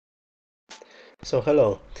So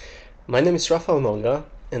hello, my name is Rafael Monga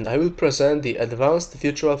and I will present the advanced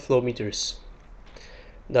virtual flow meters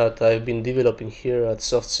that I've been developing here at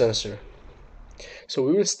Soft Sensor. So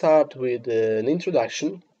we will start with an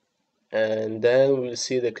introduction, and then we will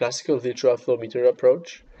see the classical virtual flow meter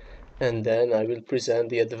approach, and then I will present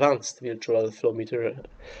the advanced virtual flow meter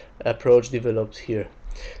approach developed here.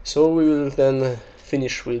 So we will then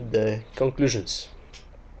finish with the conclusions.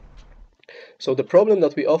 So the problem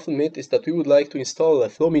that we often meet is that we would like to install a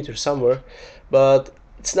flow meter somewhere, but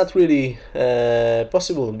it's not really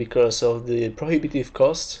possible because of the prohibitive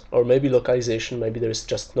costs, or maybe localization, maybe there's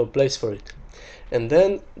just no place for it. And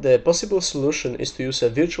then the possible solution is to use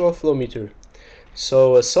a virtual flow meter,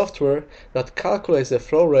 so a software that calculates the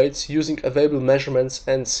flow rates using available measurements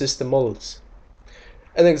and system models.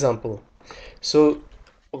 An example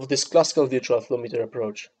of this classical virtual flow meter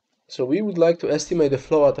approach. So we would like to estimate the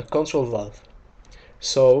flow at a control valve.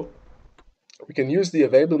 So we can use the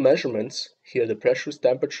available measurements, here the pressures,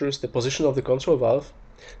 temperatures, the position of the control valve,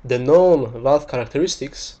 the known valve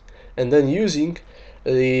characteristics, and then using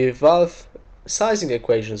the valve sizing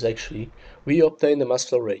equations actually, we obtain the mass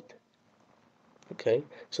flow rate. Okay,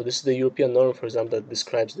 so this is the European norm, for example, that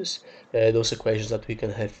describes those equations that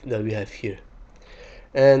we have here.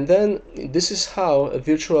 And then this is how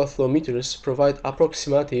virtual flow meters provide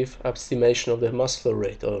approximative estimation of the mass flow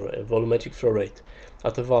rate or volumetric flow rate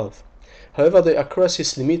at a valve. However, the accuracy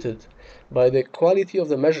is limited by the quality of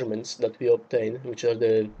the measurements that we obtain, which are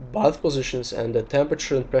the valve positions and the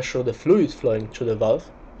temperature and pressure of the fluid flowing through the valve,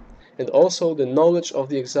 and also the knowledge of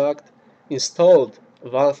the exact installed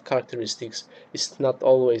valve characteristics is not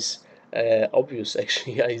always obvious.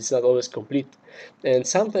 Actually, it's not always complete, and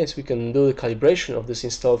sometimes we can do the calibration of this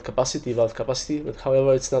installed capacity, valve capacity, but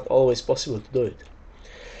however it's not always possible to do it.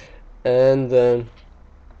 And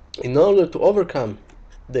in order to overcome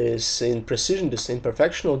this imprecision, this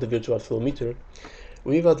imperfection of the virtual flow meter,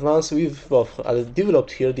 we've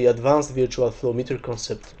developed here the advanced virtual flow meter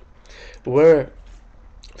concept, where,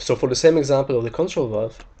 so for the same example of the control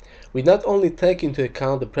valve, we not only take into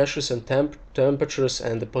account the pressures and temperatures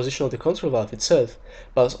and the position of the control valve itself,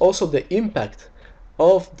 but also the impact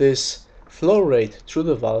of this flow rate through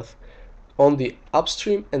the valve on the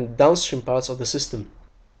upstream and downstream parts of the system.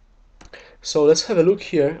 So let's have a look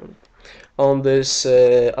here on this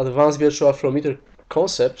advanced virtual flow meter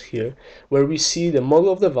concept here, where we see the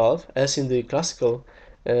model of the valve as in the classical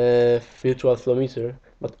virtual flow meter,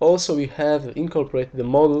 but also we have incorporated the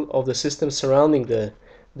model of the system surrounding the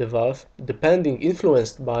valve,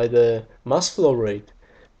 influenced by the mass flow rate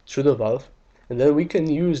through the valve, and then we can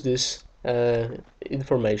use this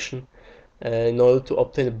information in order to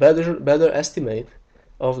obtain a better estimate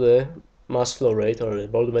of the mass flow rate or the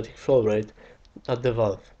volumetric flow rate at the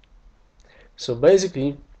valve. So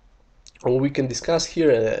basically, we can discuss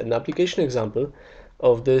here an application example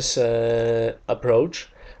of this approach,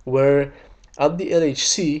 where at the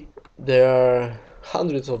LHC there are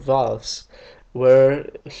hundreds of valves where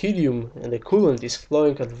helium and the coolant is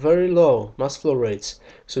flowing at very low mass flow rates.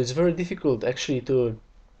 So it's very difficult actually to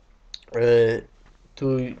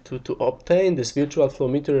obtain this virtual flow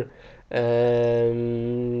meter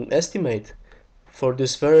estimate for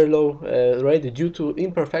this very low rate due to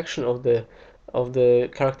imperfection of the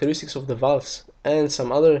characteristics of the valves and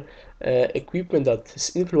some other equipment that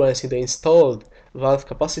is influencing the installed valve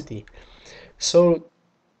capacity. So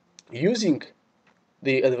using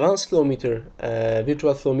the advanced flow meter,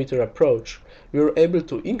 virtual flow meter approach, we were able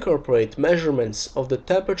to incorporate measurements of the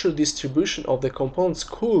temperature distribution of the components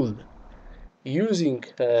cooled using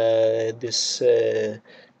this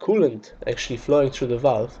coolant actually flowing through the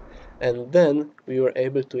valve, and then we were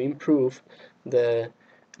able to improve the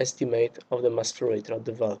estimate of the mass flow rate at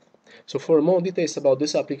the valve. So for more details about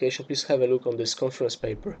this application, please have a look on this conference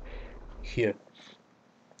paper here.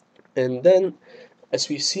 And then, as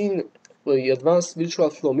we've seen, the advanced virtual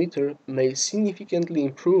flow meter may significantly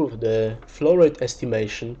improve the flow rate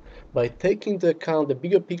estimation by taking into account the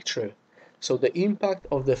bigger picture. So the impact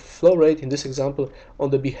of the flow rate in this example on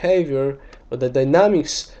the behavior or the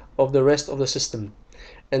dynamics of the rest of the system.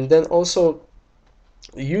 And then also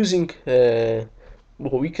using,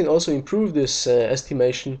 we can also improve this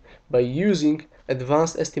estimation by using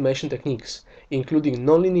advanced estimation techniques, including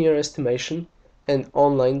nonlinear estimation and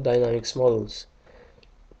online dynamics models.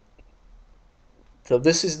 So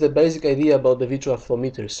this is the basic idea about the virtual flow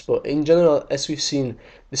meters. But in general, as we've seen,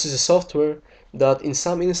 this is a software that in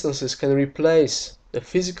some instances can replace the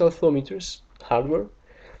physical flow meters hardware,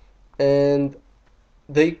 and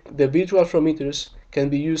the virtual flow meters can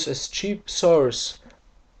be used as cheap source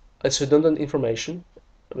as redundant information,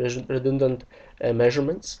 redundant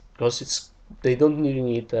measurements, because it's they don't really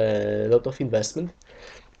need a lot of investment.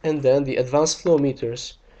 And then the advanced flow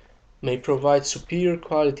meters may provide superior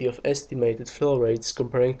quality of estimated flow rates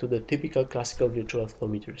comparing to the typical classical virtual flow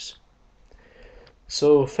meters.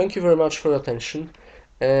 So thank you very much for your attention.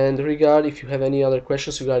 And if you have any other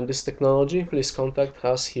questions regarding this technology, please contact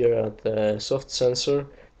us here at Soft Sensor,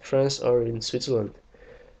 France or in Switzerland.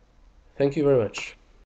 Thank you very much.